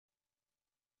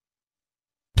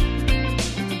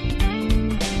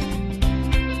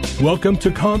Welcome to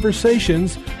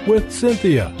Conversations with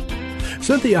Cynthia.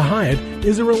 Cynthia Hiett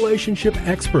is a relationship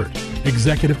expert,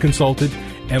 executive consultant,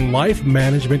 and life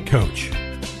management coach.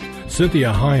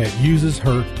 Cynthia Hiett uses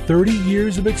her 30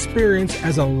 years of experience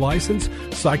as a licensed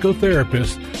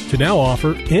psychotherapist to now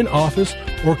offer in-office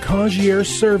or concierge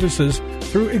services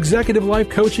through executive life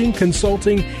coaching,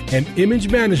 consulting, and image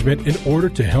management in order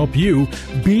to help you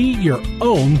be your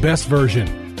own best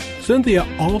version. Cynthia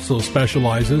also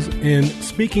specializes in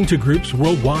speaking to groups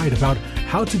worldwide about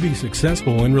how to be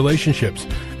successful in relationships,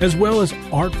 as well as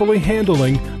artfully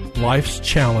handling life's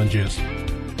challenges.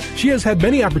 She has had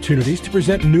many opportunities to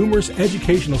present numerous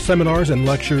educational seminars and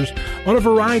lectures on a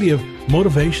variety of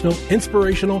motivational,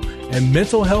 inspirational, and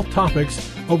mental health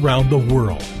topics around the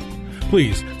world.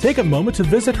 Please take a moment to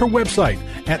visit her website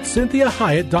at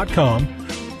CynthiaHiett.com.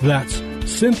 That's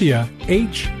Cynthia,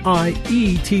 Hiett.com.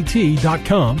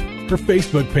 Her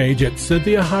Facebook page at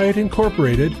Cynthia Hiett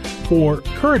Incorporated for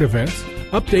current events,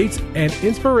 updates, and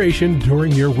inspiration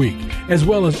during your week, as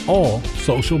well as all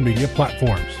social media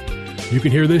platforms. You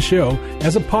can hear this show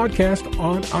as a podcast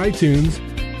on iTunes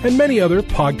and many other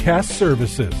podcast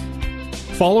services.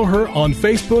 Follow her on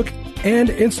Facebook and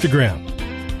Instagram.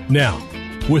 Now,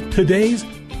 with today's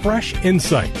fresh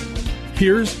insight,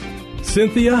 here's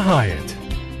Cynthia Hiett.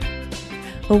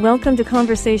 Well, welcome to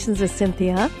Conversations with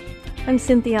Cynthia. I'm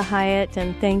Cynthia Hiett,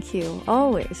 and thank you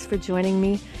always for joining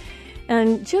me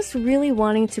and just really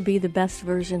wanting to be the best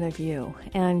version of you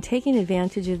and taking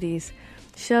advantage of these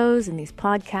shows and these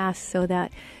podcasts so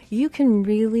that you can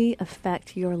really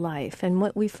affect your life. And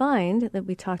what we find that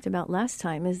we talked about last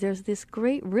time is there's this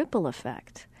great ripple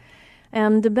effect.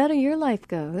 And the better your life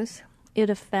goes, it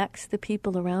affects the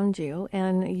people around you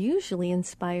and usually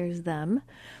inspires them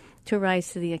to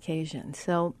rise to the occasion.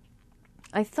 So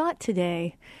I thought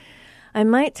today I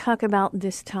might talk about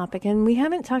this topic, and we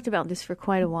haven't talked about this for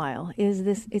quite a while,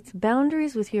 it's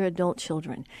boundaries with your adult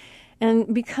children.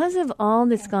 And because of all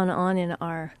that's gone on in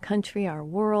our country, our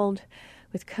world,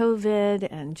 with COVID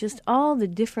and just all the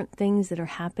different things that are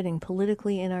happening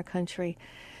politically in our country,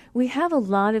 we have a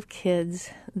lot of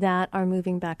kids that are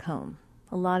moving back home,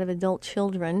 a lot of adult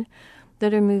children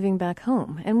that are moving back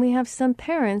home. And we have some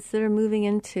parents that are moving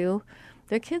into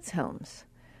their kids' homes.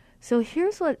 So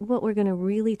here's what we're going to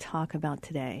really talk about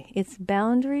today. It's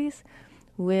boundaries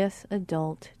with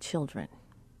adult children.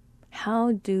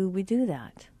 How do we do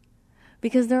that?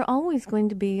 Because they're always going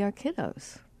to be our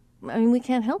kiddos. I mean, we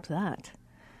can't help that.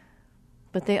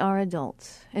 But they are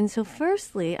adults. And so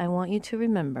firstly, I want you to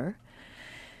remember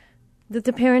that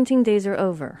the parenting days are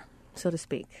over, so to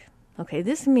speak. Okay,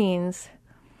 this means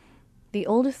the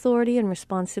old authority and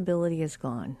responsibility is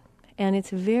gone. And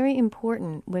it's very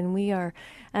important when we are,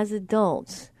 as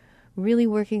adults, really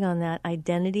working on that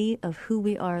identity of who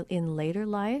we are in later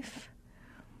life,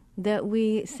 that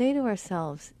we say to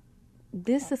ourselves,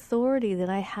 this authority that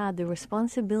I had, the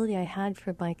responsibility I had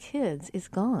for my kids is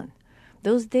gone.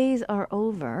 Those days are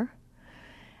over.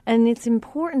 And it's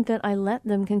important that I let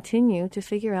them continue to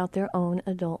figure out their own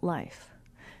adult life.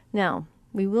 Now,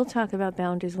 we will talk about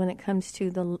boundaries when it comes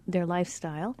to their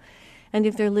lifestyle and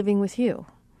if they're living with you.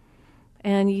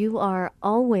 And you are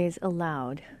always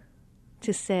allowed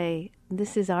to say,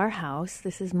 this is our house,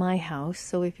 this is my house.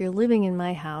 So if you're living in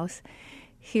my house,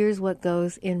 here's what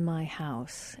goes in my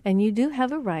house. And you do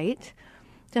have a right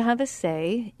to have a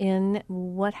say in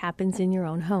what happens in your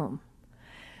own home.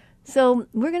 So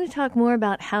we're going to talk more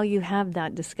about how you have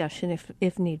that discussion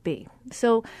if need be.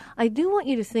 So I do want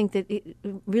you to think that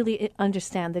really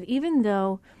understand that even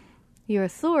though your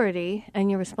authority and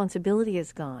your responsibility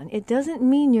is gone, it doesn't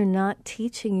mean you're not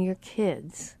teaching your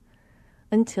kids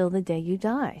until the day you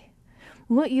die.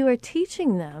 What you are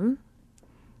teaching them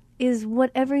is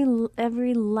what every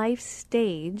life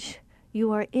stage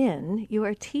you are in, you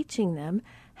are teaching them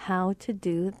how to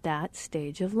do that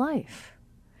stage of life.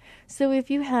 So if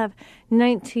you have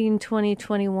 19, 20,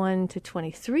 21 to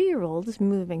 23-year-olds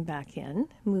moving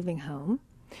home,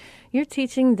 you're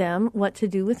teaching them what to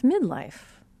do with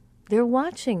midlife. They're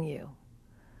watching you.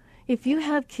 If you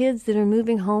have kids that are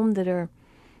moving home that are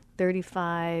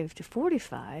 35 to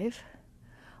 45,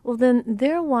 well, then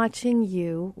they're watching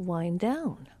you wind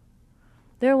down.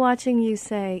 They're watching you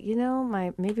say,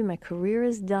 maybe my career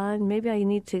is done. Maybe I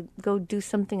need to go do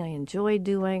something I enjoy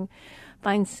doing,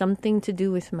 find something to do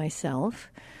with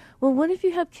myself. Well, what if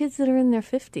you have kids that are in their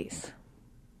 50s?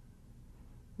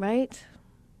 Right?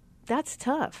 That's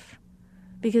tough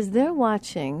because they're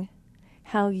watching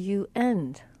how you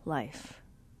end life.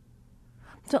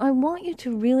 So I want you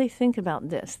to really think about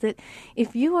this, that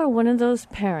if you are one of those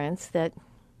parents that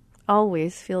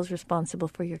always feels responsible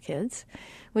for your kids,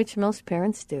 which most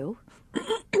parents do,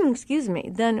 excuse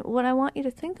me, then what I want you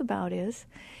to think about is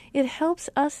it helps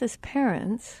us as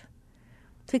parents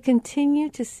to continue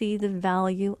to see the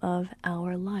value of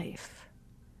our life.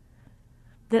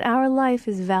 That our life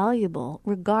is valuable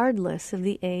regardless of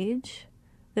the age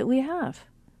that we have.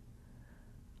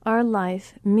 Our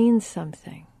life means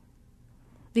something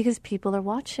because people are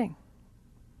watching.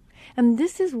 And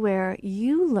this is where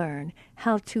you learn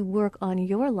how to work on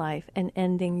your life and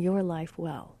ending your life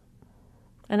well.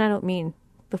 And I don't mean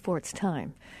before it's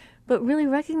time, but really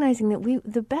recognizing that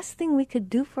the best thing we could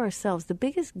do for ourselves, the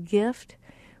biggest gift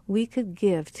we could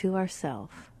give to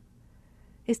ourselves,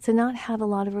 is to not have a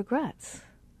lot of regrets.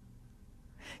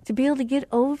 To be able to get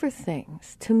over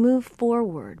things, to move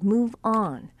forward, move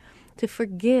on, to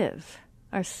forgive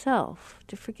ourselves,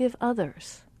 to forgive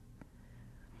others.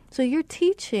 So you're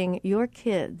teaching your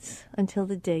kids until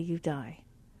the day you die,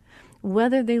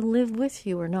 whether they live with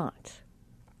you or not.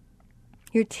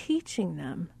 You're teaching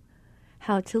them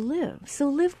how to live. So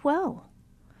live well.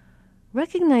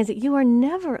 Recognize that you are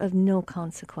never of no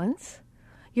consequence.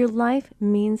 Your life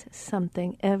means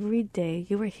something every day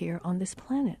you are here on this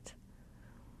planet.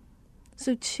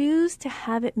 So choose to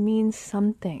have it mean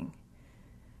something,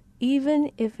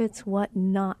 even if it's what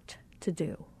not to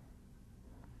do.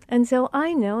 And so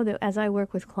I know that as I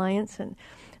work with clients, and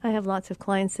I have lots of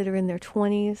clients that are in their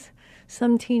 20s,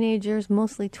 some teenagers,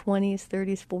 mostly 20s,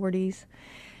 30s, 40s,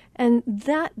 and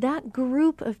that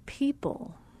group of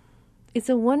people, it's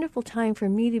a wonderful time for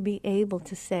me to be able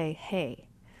to say, hey,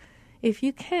 if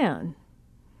you can,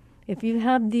 if you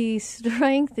have the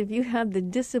strength, if you have the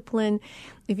discipline,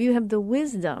 if you have the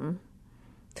wisdom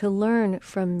to learn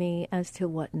from me as to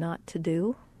what not to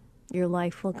do, your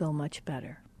life will go much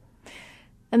better.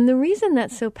 And the reason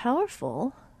that's so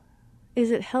powerful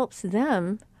is it helps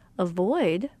them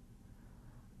avoid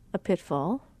a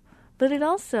pitfall, but it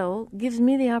also gives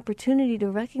me the opportunity to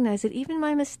recognize that even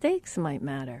my mistakes might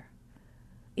matter.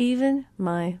 Even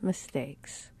my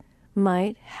mistakes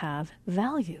might have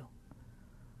value.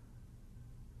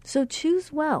 So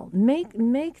choose well.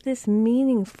 Make this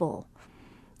meaningful.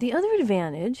 The other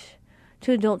advantage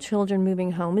to adult children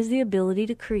moving home is the ability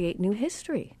to create new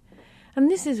history. And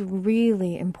this is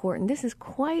really important. This is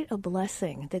quite a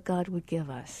blessing that God would give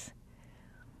us,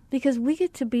 because we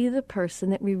get to be the person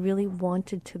that we really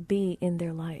wanted to be in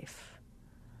their life.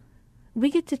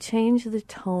 We get to change the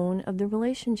tone of the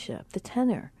relationship, the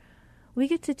tenor. We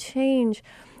get to change,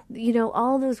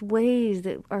 all those ways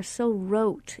that are so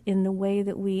rote in the way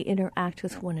that we interact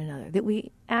with one another, that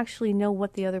we actually know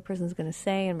what the other person's going to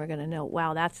say, and we're going to know,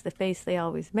 wow, that's the face they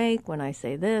always make when I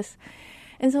say this.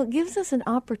 And so it gives us an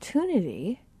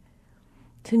opportunity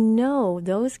to know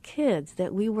those kids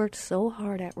that we worked so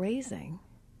hard at raising.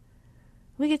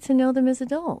 We get to know them as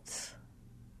adults.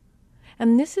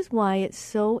 And this is why it's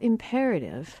so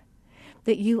imperative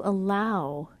that you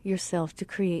allow yourself to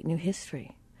create new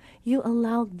history. You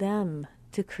allow them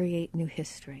to create new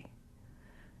history.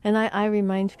 And I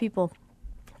remind people,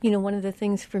 one of the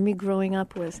things for me growing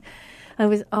up was I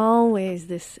was always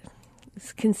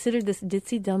considered this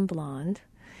ditzy dumb blonde,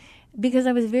 because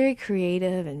I was very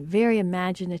creative and very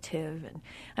imaginative, and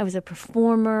I was a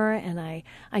performer, and I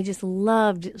just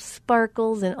loved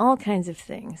sparkles and all kinds of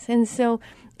things. And so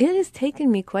it has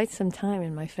taken me quite some time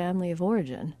in my family of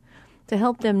origin to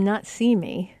help them not see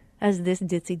me as this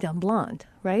ditzy dumb blonde,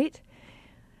 right?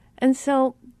 And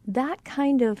so that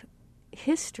kind of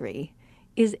history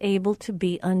is able to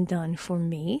be undone for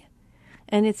me,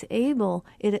 and it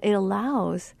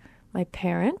allows my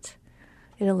parent,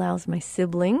 it allows my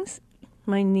siblings,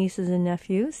 my nieces and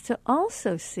nephews, to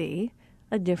also see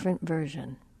a different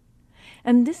version.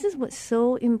 And this is what's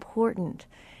so important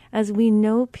as we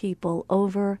know people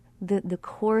over the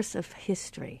course of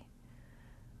history.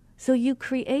 So you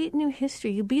create new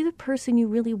history. You be the person you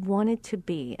really wanted to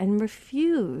be, and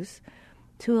refuse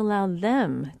to allow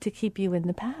them to keep you in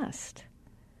the past.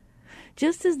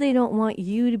 Just as they don't want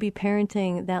you to be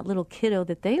parenting that little kiddo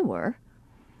that they were,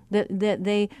 that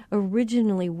they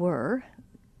originally were,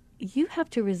 you have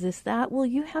to resist that. Well,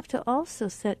 you have to also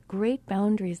set great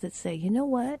boundaries that say, you know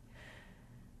what?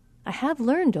 I have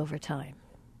learned over time.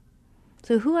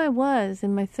 So who I was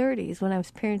in my 30s when I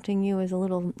was parenting you as a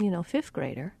little, fifth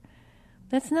grader,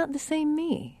 that's not the same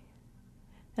me.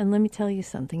 And let me tell you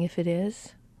something, if it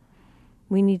is,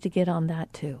 we need to get on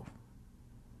that too.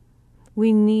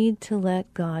 We need to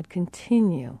let God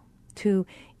continue to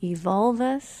evolve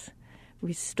us,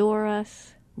 restore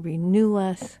us, renew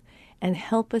us, and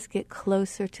help us get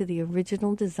closer to the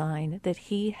original design that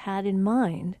He had in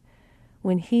mind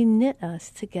when He knit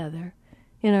us together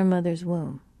in our mother's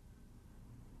womb.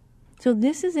 So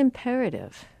this is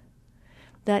imperative,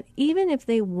 that even if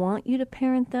they want you to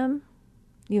parent them,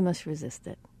 you must resist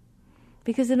it.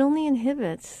 Because it only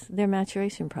inhibits their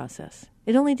maturation process.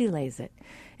 It only delays it.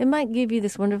 It might give you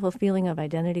this wonderful feeling of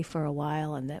identity for a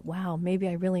while and that, wow, maybe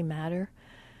I really matter.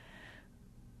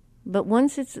 But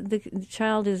once the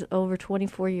child is over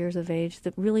 24 years of age,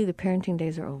 really the parenting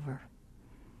days are over.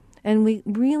 And we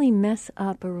really mess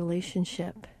up a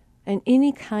relationship and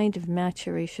any kind of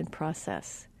maturation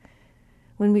process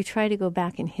when we try to go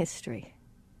back in history.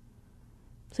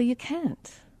 So you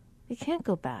can't. You can't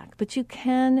go back, but you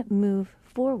can move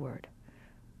forward.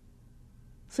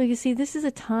 So you see, this is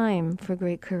a time for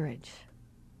great courage.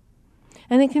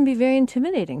 And it can be very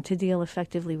intimidating to deal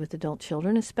effectively with adult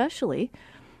children, especially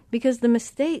because the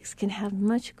mistakes can have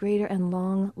much greater and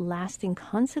long-lasting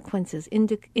consequences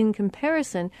in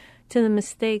comparison to the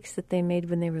mistakes that they made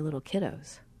when they were little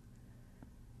kiddos.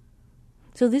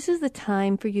 So this is the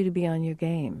time for you to be on your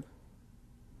game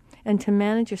and to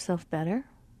manage yourself better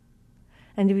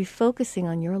and to be focusing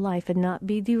on your life and not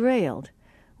be derailed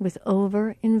with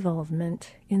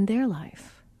over-involvement in their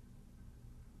life,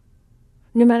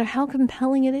 no matter how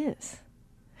compelling it is.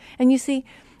 And you see,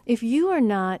 if you are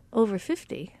not over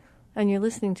 50 and you're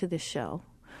listening to this show,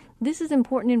 this is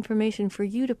important information for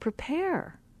you to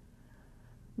prepare.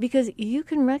 Because you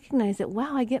can recognize that,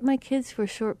 wow, I get my kids for a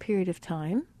short period of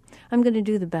time. I'm going to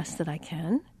do the best that I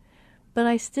can. But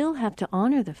I still have to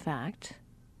honor the fact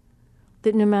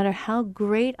that no matter how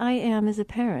great I am as a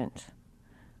parent,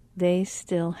 they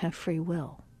still have free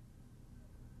will.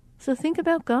 So think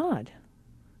about God.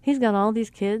 He's got all these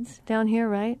kids down here,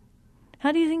 right?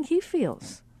 How do you think he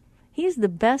feels? He's the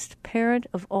best parent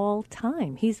of all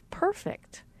time. He's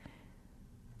perfect.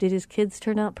 Did his kids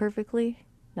turn out perfectly?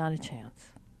 Not a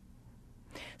chance.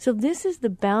 So this is the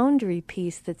boundary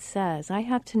piece that says I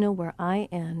have to know where I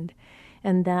end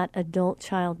and that adult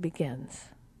child begins.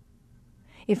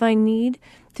 If I need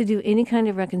to do any kind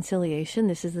of reconciliation,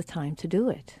 this is the time to do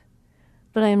it.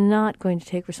 But I am not going to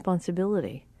take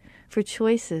responsibility for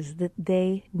choices that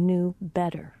they knew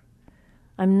better.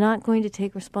 I'm not going to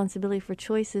take responsibility for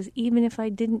choices even if I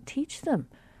didn't teach them.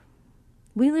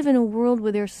 We live in a world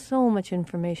where there's so much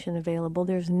information available.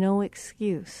 There's no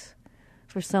excuse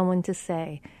for someone to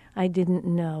say, I didn't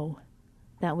know.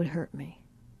 That would hurt me.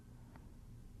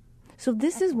 So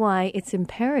this is why it's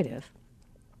imperative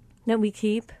that we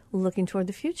keep looking toward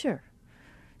the future.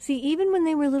 See, even when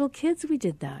they were little kids, we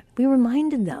did that. We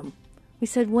reminded them. We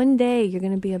said, one day you're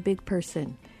going to be a big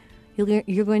person.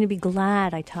 You're going to be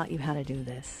glad I taught you how to do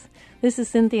this. This is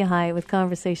Cynthia Hiett with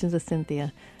Conversations with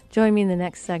Cynthia. Join me in the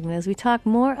next segment as we talk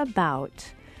more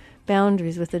about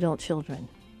boundaries with adult children.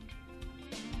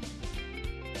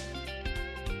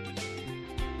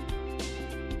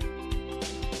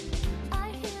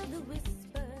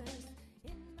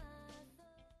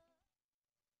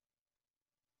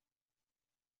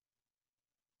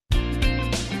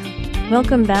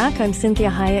 Welcome back. I'm Cynthia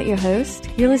Hiett, your host.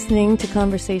 You're listening to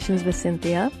Conversations with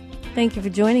Cynthia. Thank you for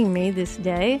joining me this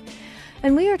day.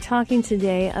 And we are talking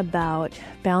today about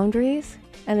boundaries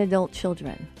and adult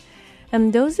children.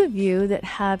 And those of you that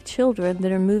have children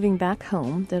that are moving back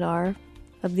home that are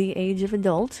of the age of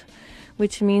adult,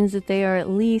 which means that they are at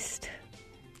least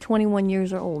 21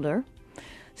 years or older,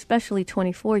 especially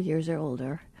 24 years or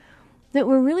older, that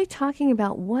we're really talking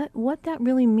about what that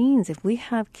really means if we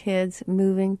have kids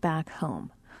moving back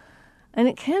home. And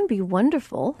it can be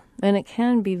wonderful, and it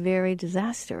can be very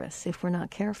disastrous if we're not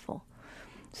careful.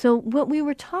 So what we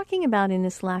were talking about in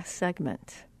this last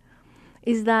segment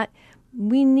is that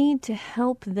we need to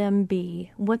help them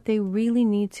be what they really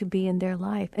need to be in their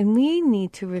life. And we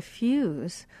need to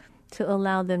refuse to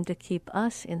allow them to keep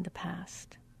us in the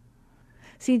past.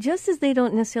 See, just as they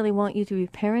don't necessarily want you to be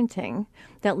parenting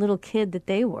that little kid that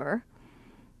they were,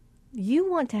 you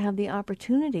want to have the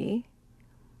opportunity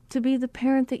to be the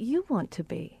parent that you want to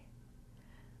be.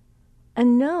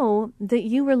 And know that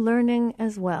you are learning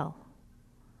as well.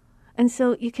 And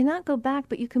so you cannot go back,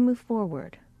 but you can move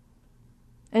forward.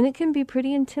 And it can be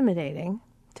pretty intimidating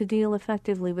to deal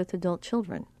effectively with adult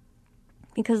children.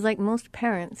 Because like most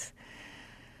parents,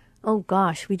 oh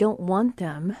gosh, we don't want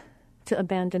them to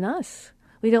abandon us.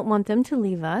 We don't want them to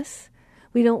leave us.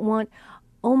 We don't want,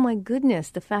 oh my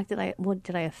goodness, the fact that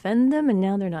did I offend them and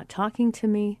now they're not talking to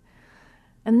me?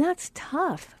 And that's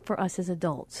tough for us as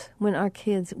adults when our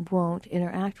kids won't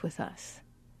interact with us.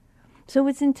 So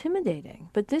it's intimidating,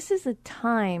 but this is a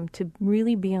time to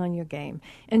really be on your game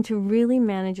and to really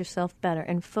manage yourself better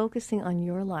and focusing on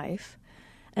your life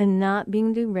and not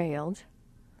being derailed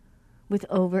with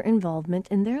over-involvement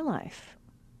in their life.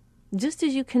 Just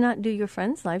as you cannot do your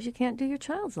friends' lives, you can't do your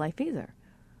child's life either.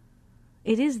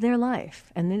 It is their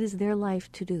life, and it is their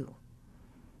life to do.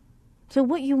 So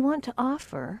what you want to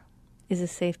offer is a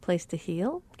safe place to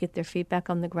heal, get their feet back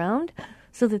on the ground,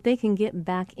 so that they can get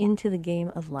back into the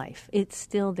game of life. It's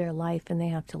still their life, and they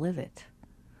have to live it.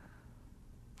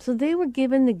 So they were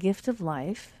given the gift of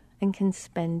life and can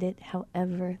spend it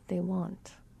however they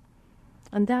want.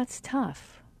 And that's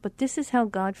tough, but this is how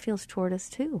God feels toward us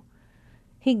too.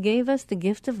 He gave us the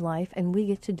gift of life, and we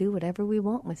get to do whatever we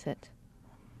want with it.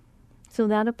 So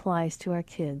that applies to our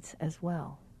kids as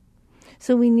well.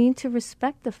 So we need to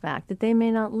respect the fact that they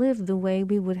may not live the way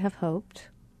we would have hoped.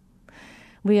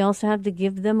 We also have to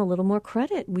give them a little more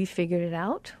credit. We figured it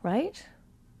out, right?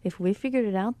 If we figured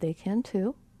it out, they can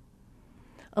too.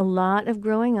 A lot of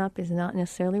growing up is not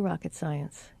necessarily rocket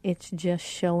science. It's just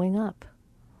showing up.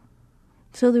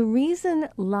 So the reason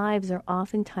lives are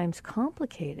oftentimes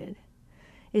complicated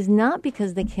is not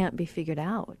because they can't be figured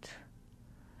out.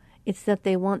 It's that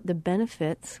they want the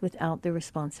benefits without the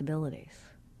responsibilities.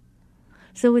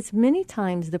 So it's many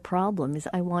times the problem is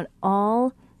I want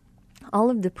all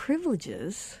of the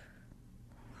privileges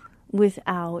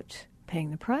without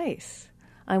paying the price.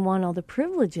 I want all the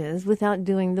privileges without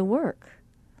doing the work.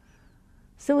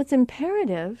 So it's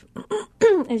imperative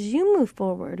as you move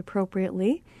forward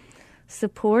appropriately,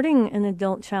 supporting an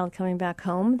adult child coming back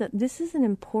home, that this is an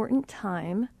important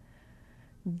time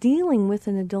dealing with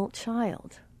an adult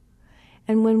child.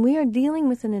 And when we are dealing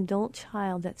with an adult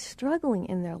child that's struggling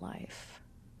in their life,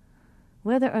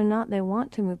 whether or not they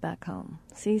want to move back home.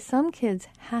 See, some kids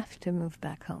have to move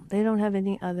back home. They don't have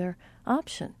any other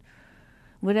option.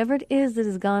 Whatever it is that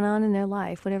has gone on in their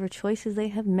life, whatever choices they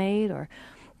have made or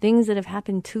things that have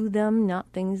happened to them,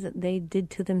 not things that they did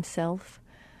to themselves,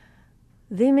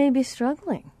 they may be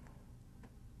struggling.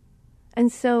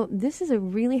 And so this is a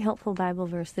really helpful Bible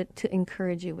verse to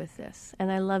encourage you with this.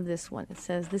 And I love this one. It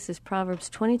says, this is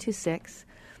Proverbs 22:6.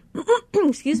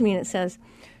 Excuse me, and it says,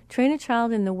 train a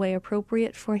child in the way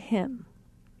appropriate for him.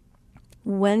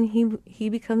 When he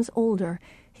becomes older,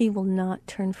 he will not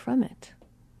turn from it.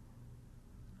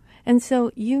 And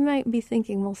so you might be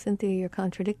thinking, well, Cynthia, you're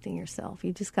contradicting yourself.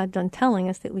 You just got done telling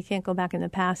us that we can't go back in the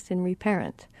past and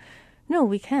reparent. No,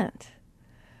 we can't.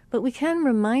 But we can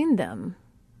remind them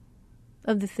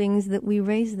of the things that we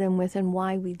raised them with and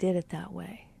why we did it that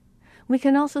way. We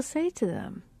can also say to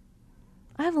them,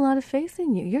 I have a lot of faith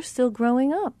in you. You're still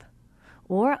growing up.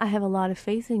 Or I have a lot of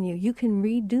faith in you. You can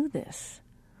redo this.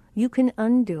 You can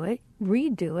undo it,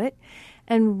 redo it,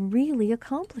 and really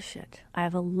accomplish it. I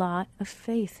have a lot of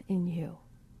faith in you.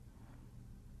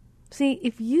 See,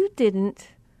 if you didn't,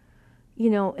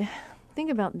 think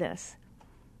about this.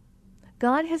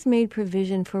 God has made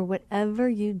provision for whatever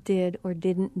you did or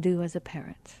didn't do as a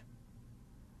parent.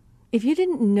 If you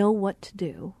didn't know what to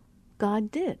do, God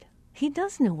did. He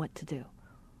does know what to do.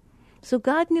 So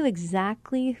God knew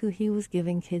exactly who he was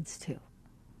giving kids to.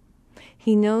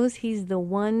 He knows he's the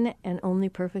one and only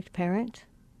perfect parent,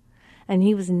 and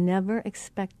he was never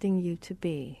expecting you to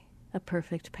be a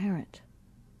perfect parent.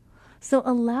 So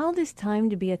allow this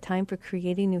time to be a time for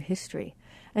creating new history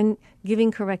and giving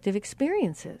corrective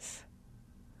experiences.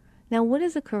 Now, what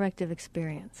is a corrective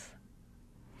experience?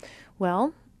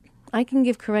 Well, I can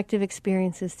give corrective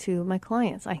experiences to my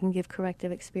clients. I can give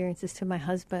corrective experiences to my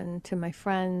husband, to my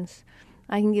friends.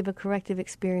 I can give a corrective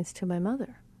experience to my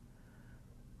mother,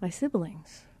 my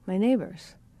siblings, my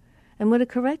neighbors. And what a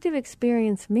corrective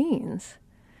experience means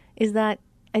is that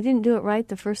I didn't do it right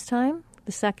the first time,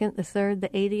 the second, the third, the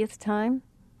 80th time,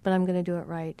 but I'm going to do it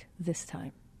right this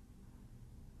time.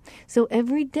 So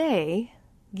every day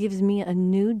gives me a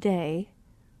new day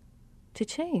to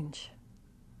change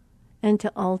and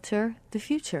to alter the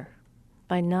future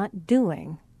by not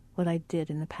doing what I did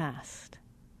in the past.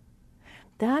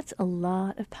 That's a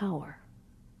lot of power.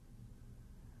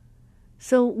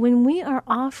 So when we are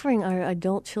offering our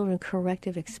adult children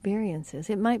corrective experiences,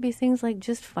 it might be things like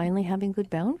just finally having good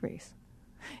boundaries.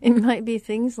 It might be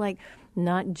things like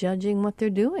not judging what they're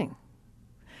doing.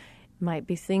 It might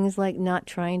be things like not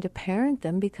trying to parent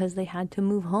them because they had to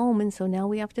move home and so now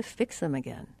we have to fix them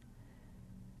again.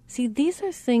 See, these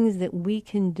are things that we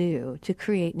can do to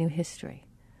create new history.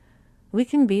 We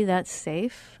can be that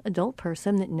safe adult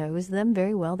person that knows them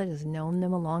very well, that has known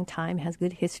them a long time, has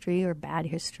good history or bad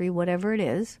history, whatever it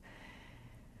is.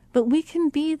 But we can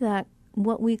be that,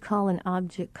 what we call an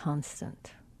object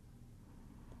constant.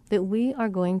 That we are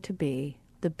going to be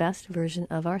the best version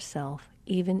of ourselves,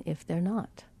 even if they're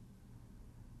not.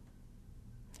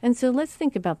 And so let's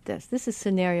think about this. This is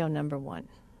scenario number one.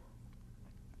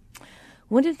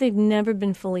 What if they've never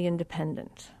been fully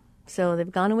independent? So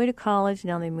they've gone away to college,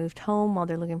 now they moved home while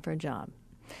they're looking for a job.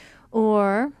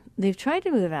 Or they've tried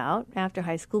to move out after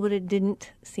high school, but it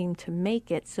didn't seem to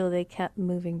make it, so they kept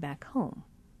moving back home.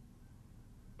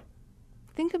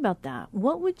 Think about that.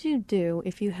 What would you do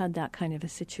if you had that kind of a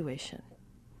situation?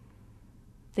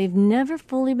 They've never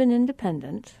fully been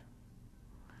independent.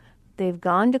 They've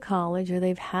gone to college or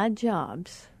they've had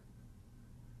jobs.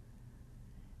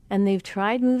 And they've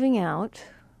tried moving out,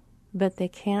 but they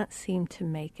can't seem to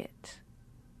make it.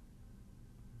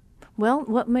 Well,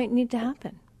 what might need to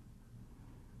happen?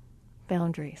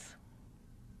 Boundaries.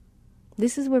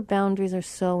 This is where boundaries are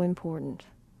so important.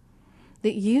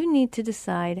 That you need to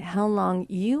decide how long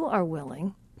you are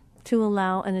willing to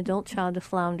allow an adult child to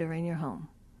flounder in your home.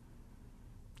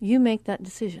 You make that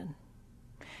decision.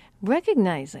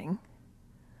 Recognizing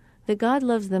that God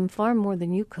loves them far more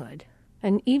than you could.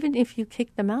 And even if you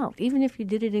kicked them out, even if you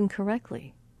did it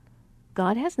incorrectly,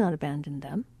 God has not abandoned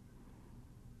them.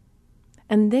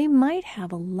 And they might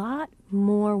have a lot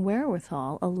more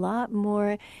wherewithal, a lot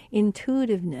more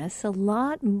intuitiveness, a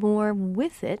lot more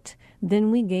with it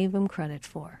than we gave them credit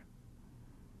for.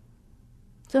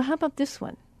 So how about this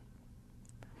one?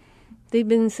 They've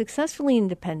been successfully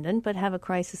independent but have a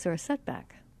crisis or a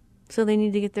setback. So they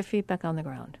need to get their feet back on the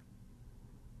ground.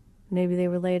 Maybe they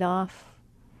were laid off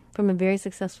from a very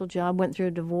successful job, went through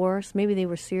a divorce. Maybe they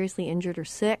were seriously injured or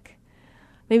sick.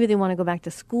 Maybe they want to go back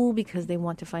to school because they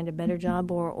want to find a better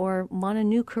job or want a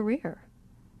new career.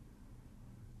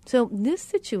 So this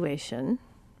situation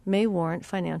may warrant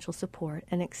financial support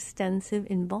and extensive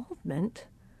involvement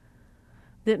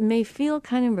that may feel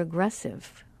kind of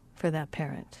regressive for that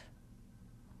parent.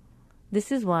 This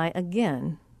is why,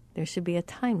 again, there should be a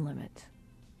time limit.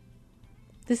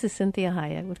 This is Cynthia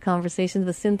Hiett with Conversations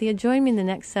with Cynthia. Join me in the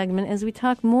next segment as we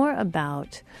talk more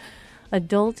about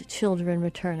adult children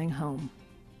returning home.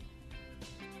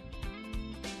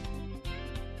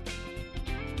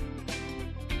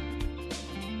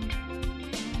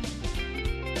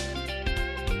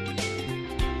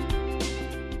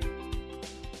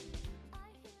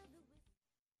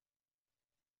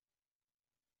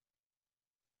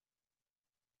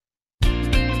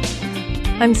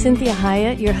 I'm Cynthia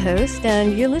Hiett, your host,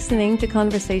 and you're listening to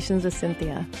Conversations with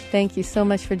Cynthia. Thank you so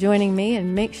much for joining me,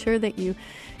 and make sure that you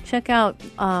check out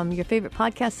your favorite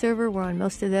podcast server. We're on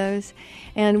most of those.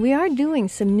 And we are doing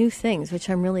some new things, which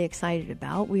I'm really excited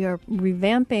about. We are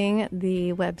revamping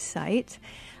the website,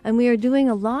 and we are doing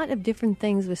a lot of different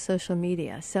things with social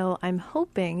media. So I'm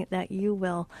hoping that you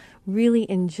will really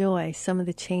enjoy some of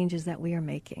the changes that we are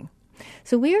making.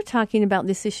 So we are talking about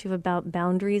this issue about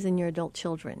boundaries in your adult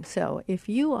children. So if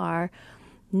you are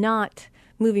not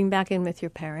moving back in with your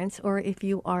parents, or if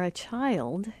you are a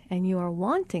child and you are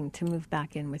wanting to move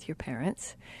back in with your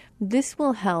parents, this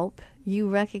will help you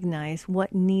recognize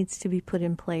what needs to be put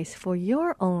in place for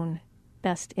your own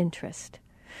best interest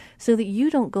so that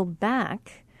you don't go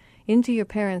back into your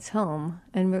parents' home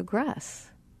and regress.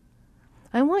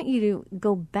 I want you to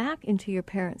go back into your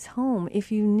parents' home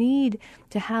if you need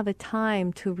to have a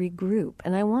time to regroup,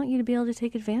 and I want you to be able to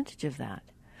take advantage of that.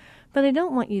 But I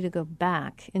don't want you to go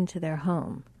back into their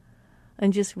home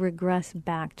and just regress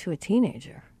back to a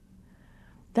teenager.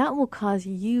 That will cause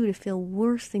you to feel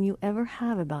worse than you ever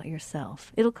have about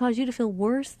yourself. It'll cause you to feel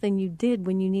worse than you did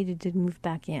when you needed to move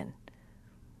back in.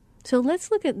 So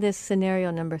let's look at this scenario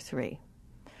number 3.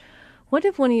 What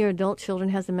if one of your adult children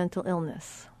has a mental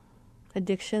illness?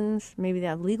 Addictions, maybe they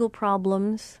have legal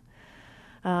problems,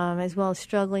 as well as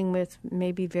struggling with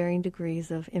maybe varying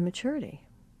degrees of immaturity.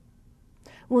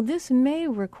 Well, this may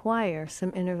require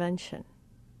some intervention,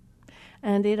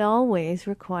 and it always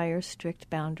requires strict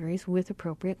boundaries with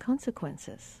appropriate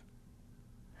consequences.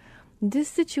 This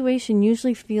situation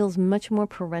usually feels much more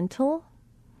parental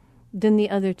than the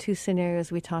other 2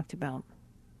 scenarios we talked about.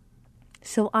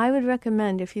 So I would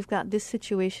recommend, if you've got this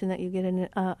situation, that you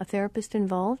get a therapist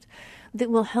involved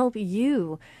that will help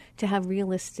you to have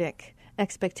realistic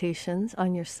expectations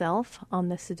on yourself, on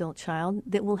this adult child,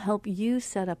 that will help you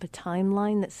set up a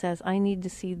timeline that says, I need to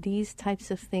see these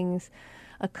types of things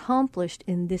accomplished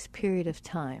in this period of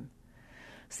time,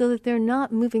 so that they're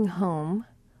not moving home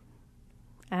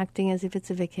acting as if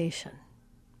it's a vacation.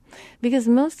 Because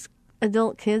most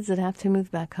adult kids that have to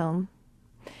move back home,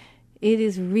 it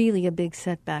is really a big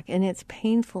setback, and it's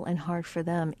painful and hard for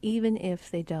them, even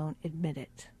if they don't admit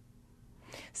it.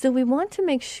 So we want to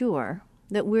make sure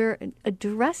that we're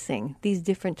addressing these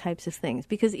different types of things,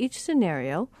 because each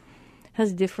scenario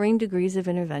has differing degrees of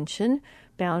intervention,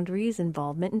 boundaries,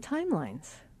 involvement, and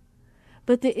timelines.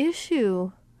 But the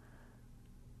issue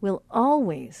will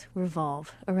always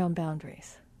revolve around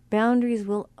boundaries. Boundaries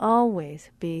will always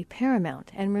be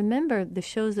paramount. And remember the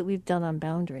shows that we've done on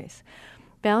boundaries.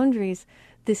 Boundaries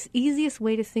This easiest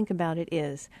way to think about it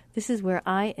is, this is where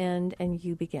I end and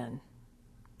you begin.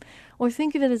 Or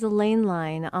think of it as a lane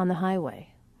line on the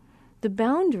highway. The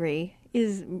boundary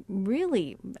is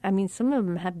really, some of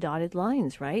them have dotted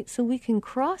lines, right? So we can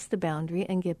cross the boundary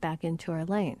and get back into our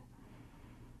lane.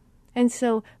 And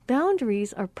so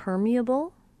boundaries are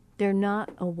permeable. They're not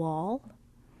a wall.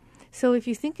 So if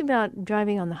you think about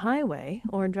driving on the highway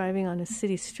or driving on a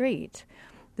city street,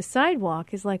 the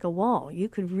sidewalk is like a wall. You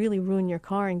could really ruin your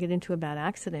car and get into a bad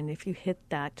accident if you hit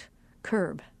that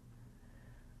curb.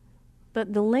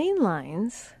 But the lane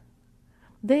lines,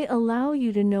 they allow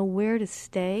you to know where to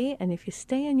stay, and if you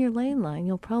stay in your lane line,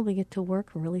 you'll probably get to work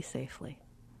really safely.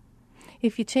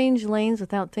 If you change lanes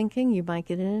without thinking, you might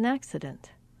get in an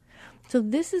accident. So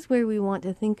this is where we want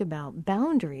to think about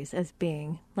boundaries as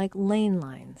being like lane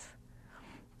lines.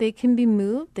 They can be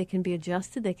moved, they can be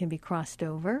adjusted, they can be crossed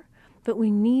over, but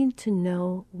we need to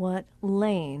know what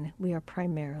lane we are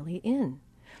primarily in.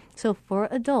 So for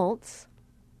adults,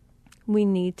 we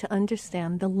need to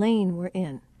understand the lane we're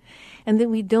in, and that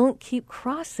we don't keep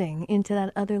crossing into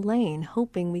that other lane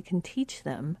hoping we can teach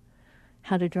them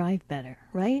how to drive better,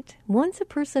 right? Once a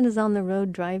person is on the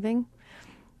road driving,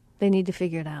 they need to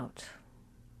figure it out.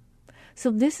 So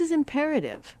this is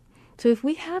imperative. So if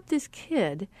we have this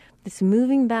kid that's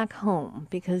moving back home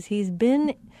because he's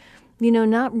been,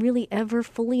 not really ever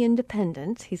fully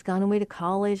independent, he's gone away to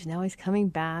college, now he's coming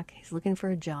back, he's looking for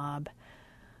a job.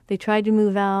 They tried to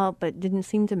move out but didn't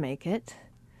seem to make it.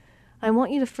 I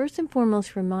want you to first and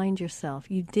foremost remind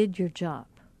yourself you did your job.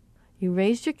 You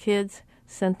raised your kids,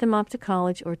 sent them off to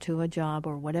college or to a job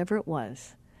or whatever it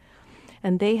was.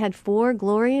 And they had 4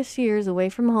 glorious years away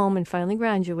from home and finally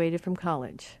graduated from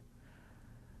college.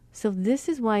 So this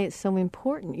is why it's so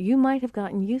important. You might have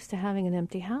gotten used to having an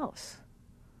empty house.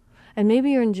 And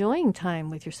maybe you're enjoying time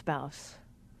with your spouse.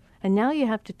 And now you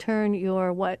have to turn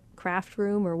your craft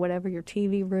room or whatever, your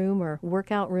TV room or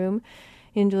workout room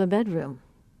into a bedroom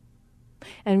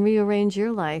and rearrange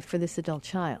your life for this adult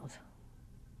child.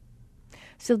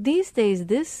 So these days,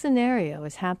 this scenario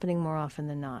is happening more often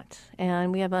than not.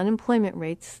 And we have unemployment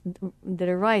rates that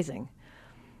are rising.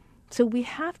 So we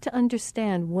have to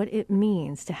understand what it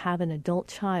means to have an adult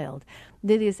child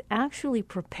that is actually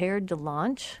prepared to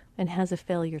launch and has a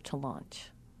failure to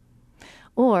launch.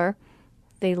 Or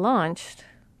they launched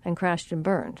and crashed and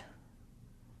burned.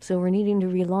 So we're needing to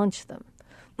relaunch them.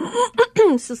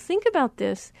 So think about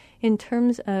this in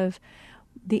terms of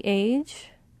the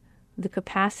age, the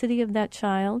capacity of that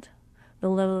child, the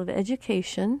level of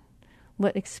education,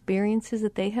 what experiences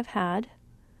that they have had.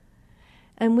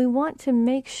 And we want to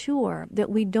make sure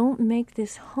that we don't make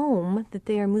this home that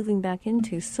they are moving back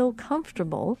into so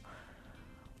comfortable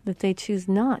that they choose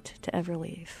not to ever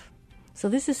leave. So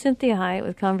this is Cynthia Hiett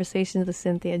with Conversations with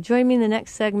Cynthia. Join me in the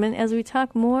next segment as we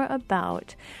talk more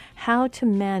about how to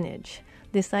manage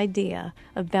this idea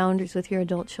of boundaries with your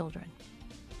adult children.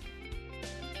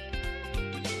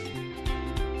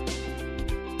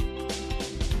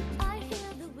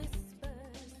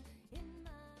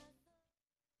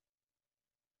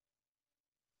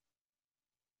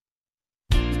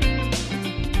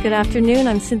 Good afternoon.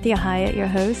 I'm Cynthia Hiett, your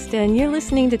host, and you're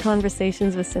listening to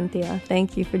Conversations with Cynthia.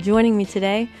 Thank you for joining me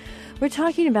today. We're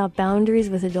talking about boundaries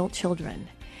with adult children.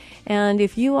 And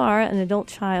if you are an adult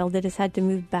child that has had to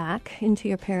move back into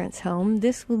your parents' home,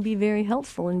 this will be very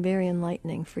helpful and very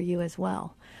enlightening for you as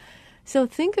well. So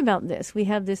think about this. We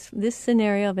have this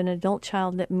scenario of an adult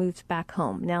child that moves back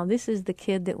home. Now, this is the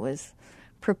kid that was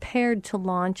prepared to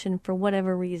launch and for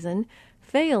whatever reason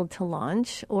failed to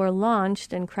launch or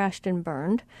launched and crashed and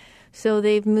burned. So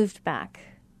they've moved back.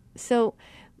 So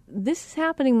this is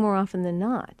happening more often than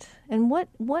not. And what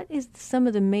is some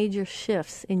of the major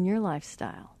shifts in your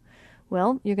lifestyle?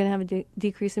 Well, you're going to have a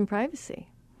decrease in privacy.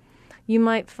 You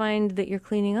might find that you're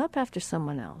cleaning up after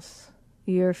someone else.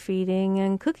 You're feeding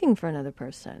and cooking for another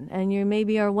person. And you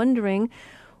maybe are wondering,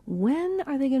 when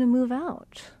are they going to move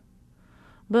out?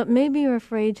 But maybe you're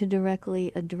afraid to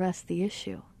directly address the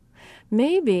issue.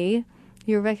 Maybe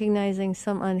you're recognizing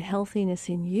some unhealthiness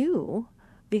in you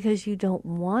because you don't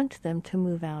want them to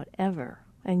move out ever,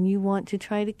 and you want to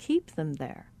try to keep them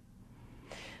there.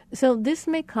 So this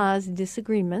may cause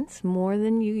disagreements more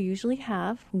than you usually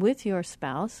have with your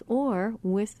spouse or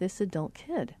with this adult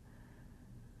kid.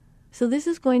 So this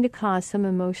is going to cause some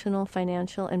emotional,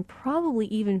 financial, and probably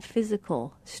even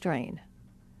physical strain.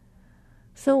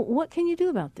 So what can you do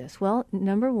about this? Well,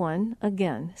 number one,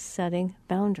 again, setting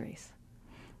boundaries.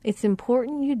 It's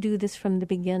important you do this from the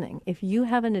beginning. If you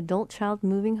have an adult child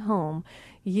moving home,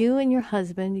 you and your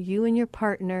husband, you and your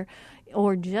partner,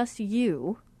 or just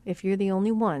you, if you're the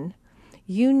only one,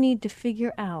 you need to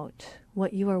figure out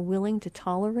what you are willing to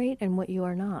tolerate and what you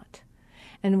are not,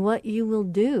 and what you will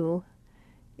do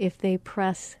if they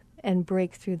press and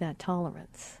break through that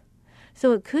tolerance.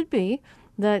 So it could be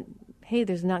that, hey,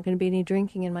 there's not going to be any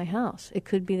drinking in my house. It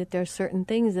could be that there are certain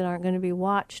things that aren't going to be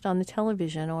watched on the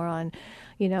television or on,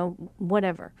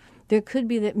 whatever. There could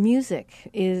be that music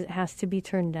has to be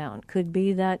turned down. Could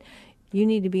be that you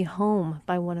need to be home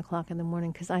by 1 o'clock in the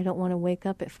morning because I don't want to wake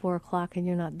up at 4 o'clock and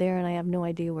you're not there and I have no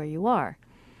idea where you are.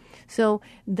 So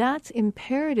that's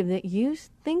imperative that you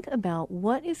think about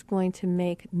what is going to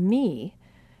make me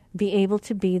be able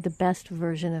to be the best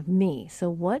version of me. So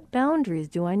what boundaries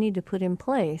do I need to put in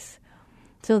place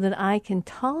so that I can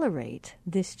tolerate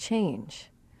this change?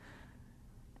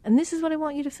 And this is what I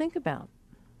want you to think about.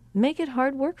 Make it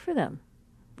hard work for them.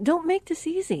 Don't make this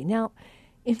easy. Now,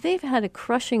 if they've had a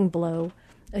crushing blow,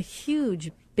 a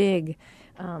huge, big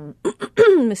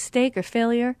mistake or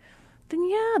failure, then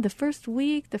yeah, the first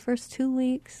week, the first 2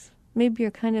 weeks, maybe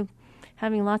you're kind of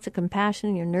having lots of compassion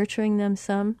and you're nurturing them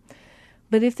some.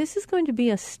 But if this is going to be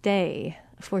a stay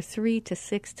for 3 to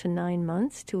 6 to 9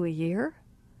 months to a year,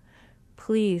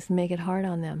 please make it hard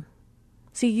on them.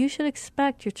 See, you should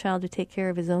expect your child to take care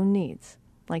of his own needs,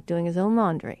 like doing his own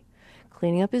laundry,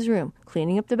 cleaning up his room,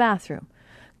 cleaning up the bathroom,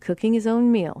 cooking his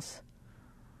own meals.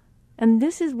 And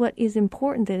this is what is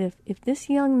important, that if this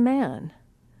young man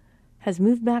has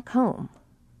moved back home,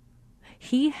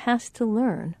 he has to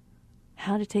learn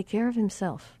how to take care of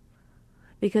himself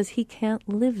because he can't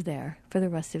live there for the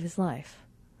rest of his life.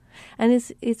 And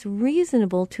it's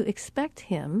reasonable to expect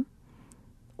him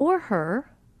or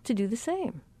her to do the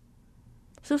same.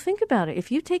 So think about it.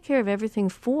 If you take care of everything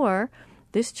for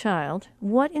this child,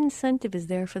 what incentive is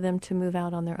there for them to move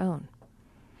out on their own?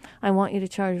 I want you to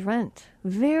charge rent.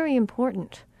 Very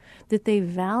important that they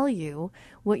value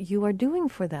what you are doing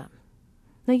for them.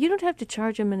 Now, you don't have to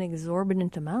charge them an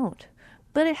exorbitant amount,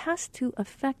 but it has to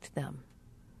affect them.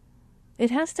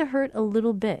 It has to hurt a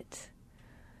little bit.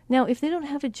 Now, if they don't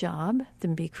have a job,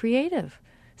 then be creative.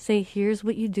 Say, here's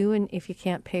what you do, and if you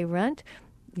can't pay rent,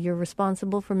 you're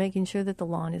responsible for making sure that the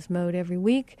lawn is mowed every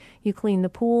week. You clean the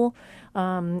pool.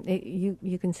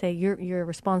 You can say you're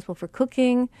responsible for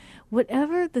cooking.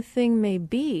 Whatever the thing may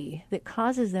be that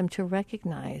causes them to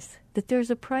recognize that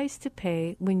there's a price to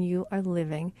pay when you are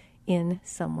living in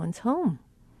someone's home.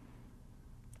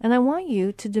 And I want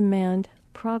you to demand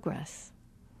progress.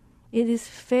 It is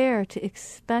fair to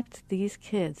expect these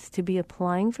kids to be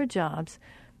applying for jobs,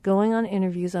 going on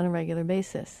interviews on a regular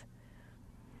basis.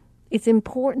 It's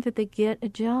important that they get a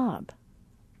job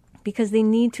because they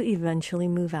need to eventually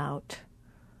move out.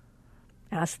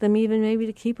 Ask them even maybe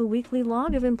to keep a weekly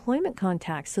log of employment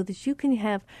contacts so that you can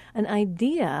have an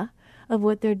idea of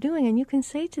what they're doing. And you can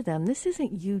say to them, this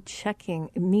isn't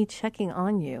me checking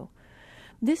on you.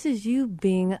 This is you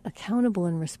being accountable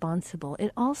and responsible.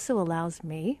 It also allows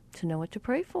me to know what to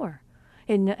pray for.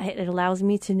 It allows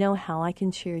me to know how I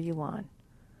can cheer you on.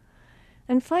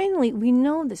 And finally, we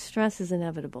know that stress is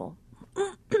inevitable.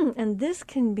 And this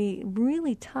can be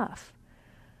really tough.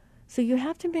 So you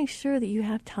have to make sure that you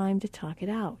have time to talk it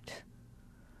out.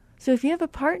 So if you have a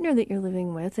partner that you're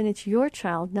living with and it's your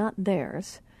child, not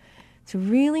theirs, it's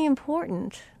really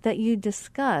important that you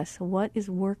discuss what is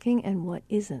working and what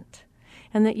isn't,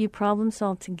 and that you problem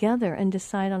solve together and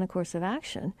decide on a course of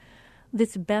action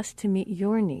that's best to meet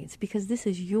your needs, because this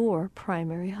is your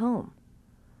primary home.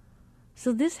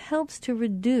 So this helps to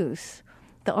reduce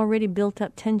the already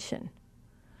built-up tension.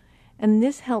 And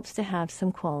this helps to have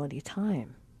some quality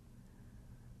time.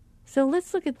 So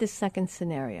let's look at this second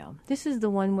scenario. This is the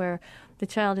one where the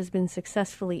child has been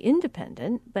successfully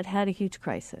independent but had a huge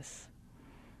crisis.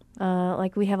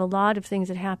 Like we have a lot of things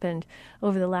that happened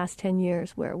over the last 10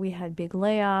 years where we had big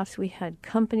layoffs, we had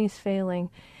companies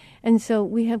failing. And so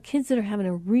we have kids that are having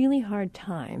a really hard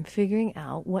time figuring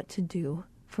out what to do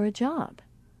for a job.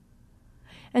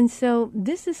 And so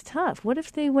this is tough. What if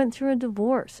they went through a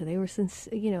divorce or they were,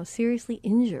 seriously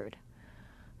injured?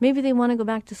 Maybe they want to go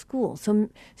back to school.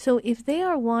 So if they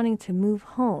are wanting to move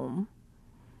home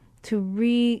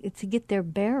to get their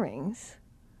bearings,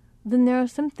 then there are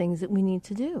some things that we need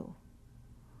to do.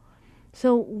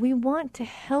 So we want to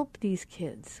help these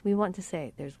kids. We want to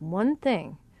say, there's one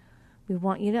thing. We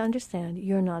want you to understand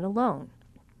you're not alone.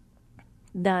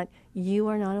 That you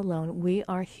are not alone. We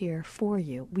are here for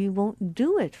you. We won't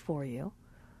do it for you,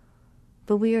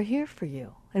 but we are here for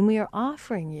you. And we are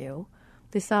offering you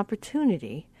this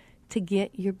opportunity to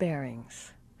get your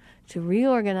bearings, to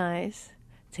reorganize,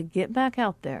 to get back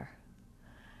out there.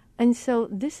 And so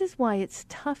this is why it's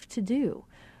tough to do.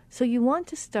 So you want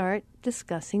to start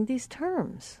discussing these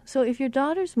terms. So if your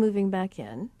daughter's moving back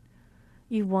in,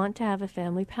 You want to have a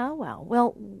family powwow.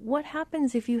 Well, what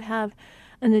happens if you have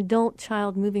an adult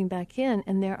child moving back in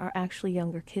and there are actually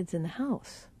younger kids in the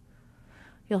house?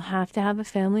 You'll have to have a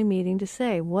family meeting to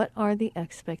say, what are the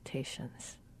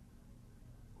expectations?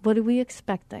 What are we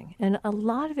expecting? And a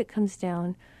lot of it comes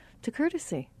down to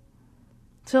courtesy.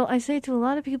 So I say to a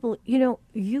lot of people,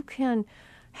 you can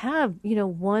have,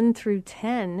 1 through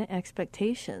 10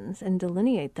 expectations and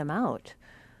delineate them out.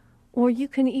 Or you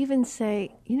can even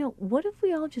say, what if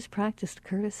we all just practiced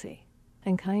courtesy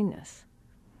and kindness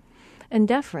and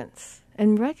deference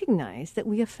and recognize that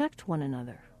we affect one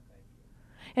another?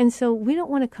 And so we don't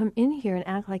want to come in here and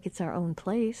act like it's our own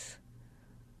place.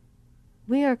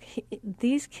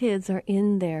 These kids are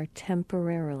in there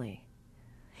temporarily,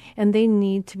 and they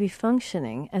need to be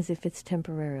functioning as if it's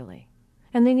temporarily.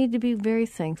 And they need to be very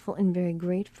thankful and very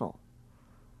grateful.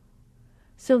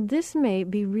 So this may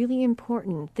be really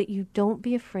important that you don't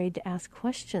be afraid to ask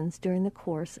questions during the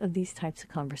course of these types of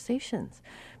conversations.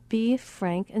 Be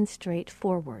frank and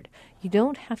straightforward. You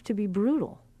don't have to be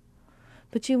brutal.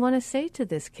 But you want to say to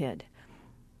this kid,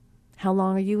 how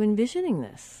long are you envisioning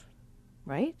this,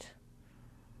 right?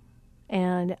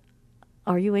 And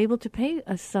are you able to pay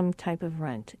some type of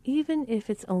rent, even if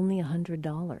it's only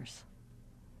 $100?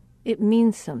 It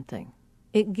means something.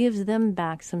 It gives them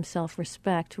back some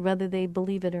self-respect, whether they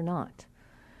believe it or not.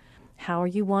 How are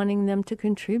you wanting them to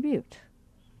contribute?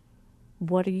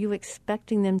 What are you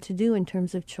expecting them to do in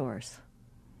terms of chores?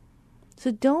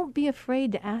 So don't be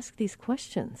afraid to ask these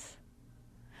questions.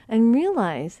 And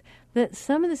realize that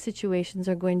some of the situations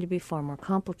are going to be far more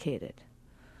complicated.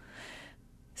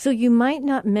 So you might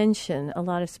not mention a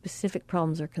lot of specific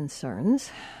problems or concerns.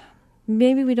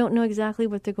 Maybe we don't know exactly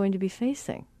what they're going to be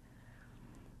facing.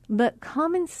 But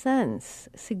common sense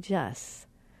suggests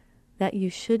that you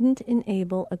shouldn't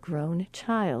enable a grown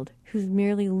child who's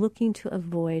merely looking to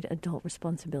avoid adult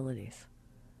responsibilities.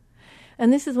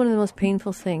 And this is one of the most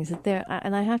painful things,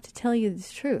 and I have to tell you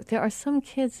the truth. There are some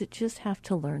kids that just have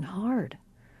to learn hard.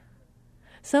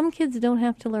 Some kids don't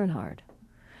have to learn hard.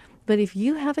 But if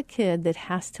you have a kid that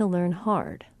has to learn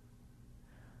hard,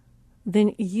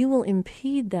 then you will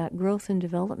impede that growth and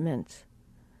development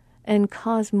and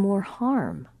cause more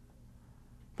harm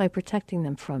by protecting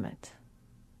them from it.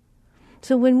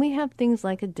 So when we have things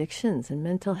like addictions and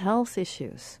mental health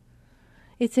issues,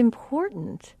 it's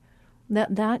important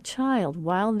that that child,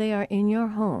 while they are in your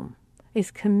home,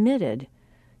 is committed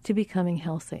to becoming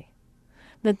healthy.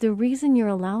 That the reason you're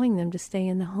allowing them to stay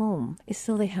in the home is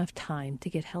so they have time to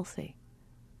get healthy.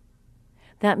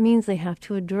 That means they have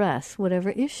to address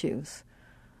whatever issues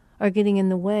are getting in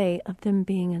the way of them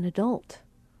being an adult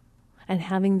and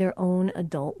having their own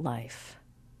adult life.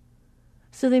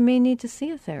 So they may need to see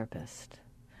a therapist.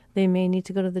 They may need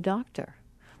to go to the doctor.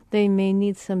 They may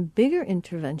need some bigger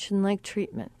intervention like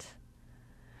treatment.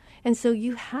 And so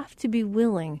you have to be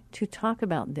willing to talk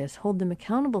about this, hold them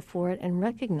accountable for it, and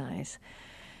recognize.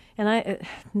 And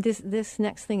this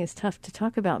next thing is tough to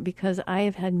talk about because I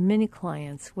have had many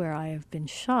clients where I have been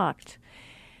shocked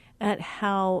at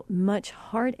how much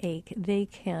heartache they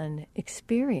can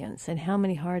experience and how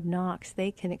many hard knocks they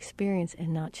can experience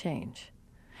and not change.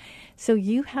 So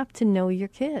you have to know your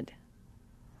kid.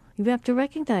 You have to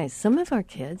recognize some of our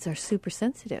kids are super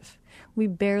sensitive. We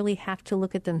barely have to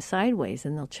look at them sideways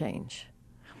and they'll change.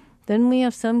 Then we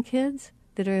have some kids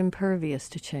that are impervious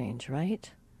to change, right?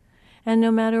 And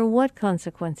no matter what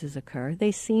consequences occur,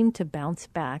 they seem to bounce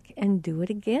back and do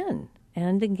it again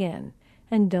and again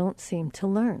and don't seem to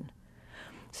learn.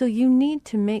 So you need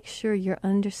to make sure you're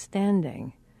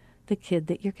understanding the kid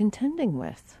that you're contending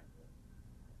with.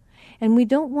 And we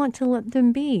don't want to let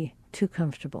them be too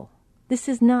comfortable. This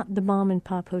is not the mom and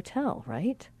pop hotel,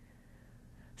 right?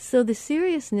 So the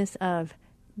seriousness of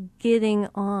getting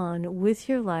on with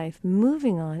your life,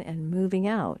 moving on and moving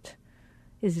out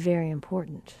is very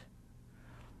important.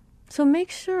 So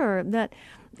make sure that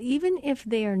even if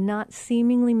they are not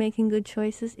seemingly making good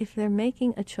choices, if they're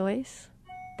making a choice,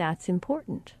 that's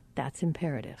important. That's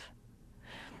imperative.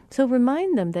 So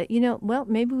remind them that,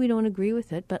 maybe we don't agree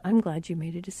with it, but I'm glad you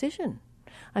made a decision.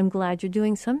 I'm glad you're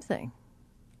doing something.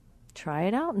 Try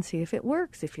it out and see if it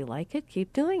works. If you like it,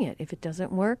 keep doing it. If it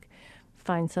doesn't work,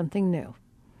 find something new.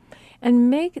 And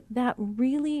make that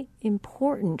really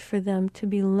important for them to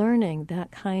be learning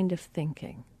that kind of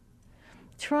thinking.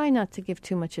 Try not to give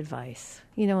too much advice,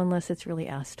 unless it's really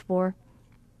asked for.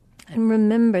 And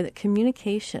remember that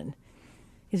communication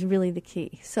is really the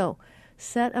key. So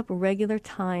set up regular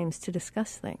times to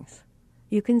discuss things.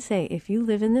 You can say, if you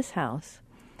live in this house,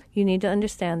 you need to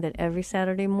understand that every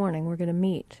Saturday morning we're going to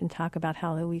meet and talk about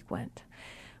how the week went.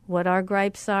 what our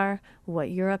gripes are,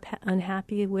 what you're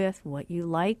unhappy with, what you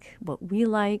like, what we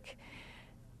like.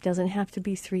 Doesn't have to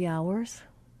be 3 hours.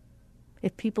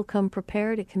 If people come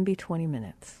prepared, it can be 20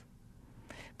 minutes.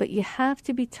 But you have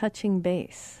to be touching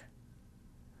base.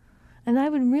 And I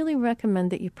would really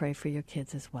recommend that you pray for your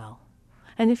kids as well.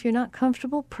 And if you're not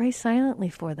comfortable, pray silently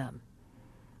for them.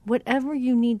 Whatever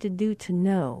you need to do to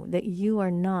know that you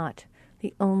are not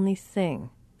the only thing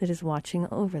that is watching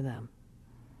over them.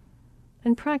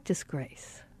 And practice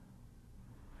grace.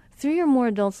 3 or more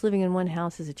adults living in one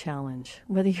house is a challenge,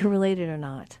 whether you're related or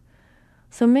not.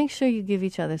 So make sure you give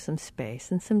each other some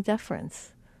space and some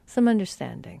deference, some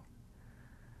understanding.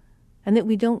 And that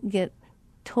we don't get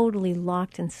totally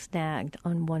locked and snagged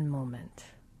on one moment.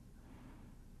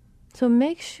 So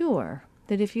make sure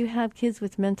that if you have kids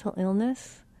with mental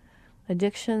illness,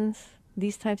 addictions,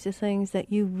 these types of things,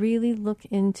 that you really look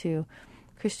into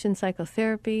Christian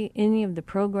psychotherapy, any of the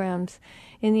programs,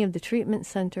 any of the treatment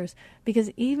centers, because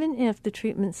even if the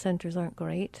treatment centers aren't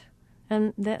great,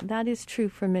 and that is true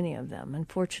for many of them,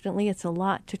 unfortunately, it's a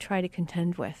lot to try to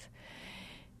contend with.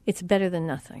 It's better than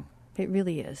nothing. It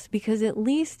really is. Because at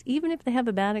least, even if they have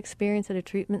a bad experience at a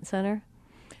treatment center,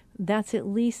 that's at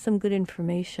least some good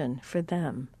information for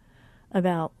them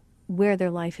about where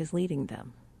their life is leading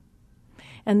them.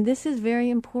 And this is very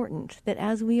important, that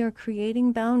as we are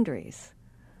creating boundaries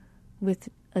with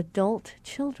adult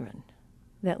children,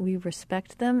 that we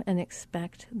respect them and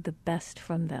expect the best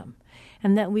from them,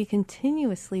 and that we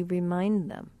continuously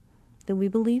remind them that we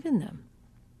believe in them.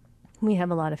 We have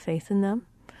a lot of faith in them,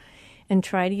 and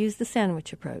try to use the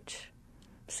sandwich approach.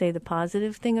 Say the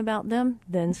positive thing about them,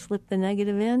 then slip the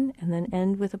negative in, and then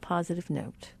end with a positive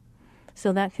note.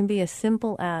 So that can be as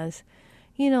simple as,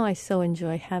 I so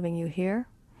enjoy having you here,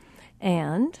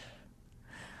 and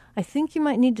I think you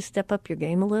might need to step up your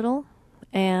game a little,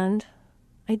 and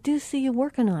I do see you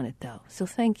working on it, though, so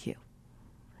thank you.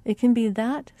 It can be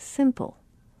that simple.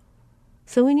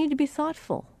 So we need to be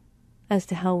thoughtful as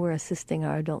to how we're assisting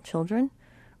our adult children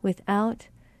without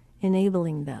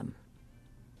enabling them.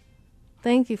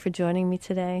 Thank you for joining me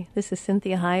today. This is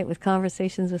Cynthia Hiett with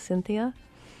Conversations with Cynthia.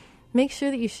 Make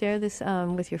sure that you share this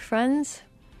with your friends,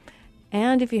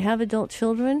 and if you have adult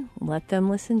children, let them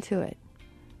listen to it.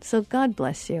 So God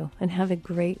bless you, and have a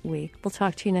great week. We'll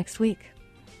talk to you next week.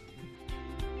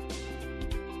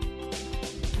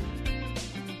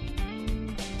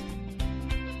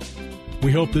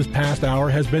 We hope this past hour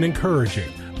has been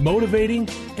encouraging, motivating,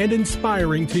 and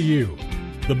inspiring to you.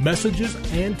 The messages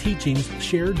and teachings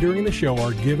shared during the show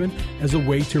are given as a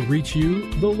way to reach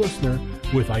you, the listener,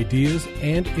 with ideas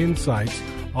and insights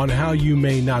on how you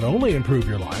may not only improve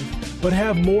your life, but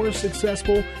have more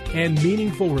successful and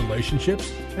meaningful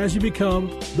relationships as you become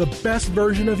the best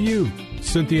version of you.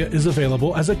 Cynthia is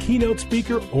available as a keynote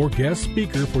speaker or guest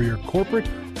speaker for your corporate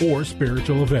or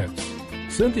spiritual events.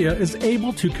 Cynthia is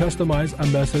able to customize a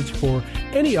message for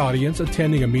any audience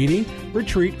attending a meeting,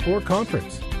 retreat, or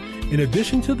conference. In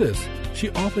addition to this, she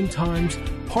oftentimes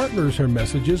partners her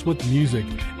messages with music,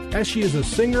 as she is a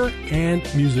singer and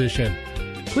musician.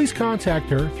 Please contact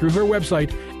her through her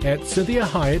website at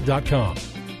CynthiaHiett.com.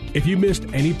 If you missed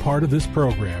any part of this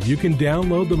program, you can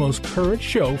download the most current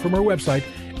show from her website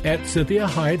at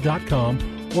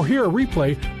CynthiaHiett.com or hear a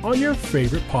replay on your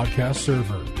favorite podcast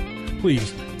server.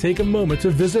 Please take a moment to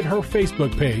visit her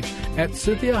Facebook page at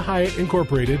Cynthia Hiett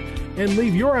Incorporated and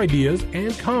leave your ideas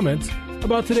and comments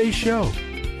about today's show.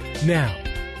 Now,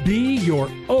 be your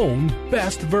own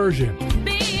best version.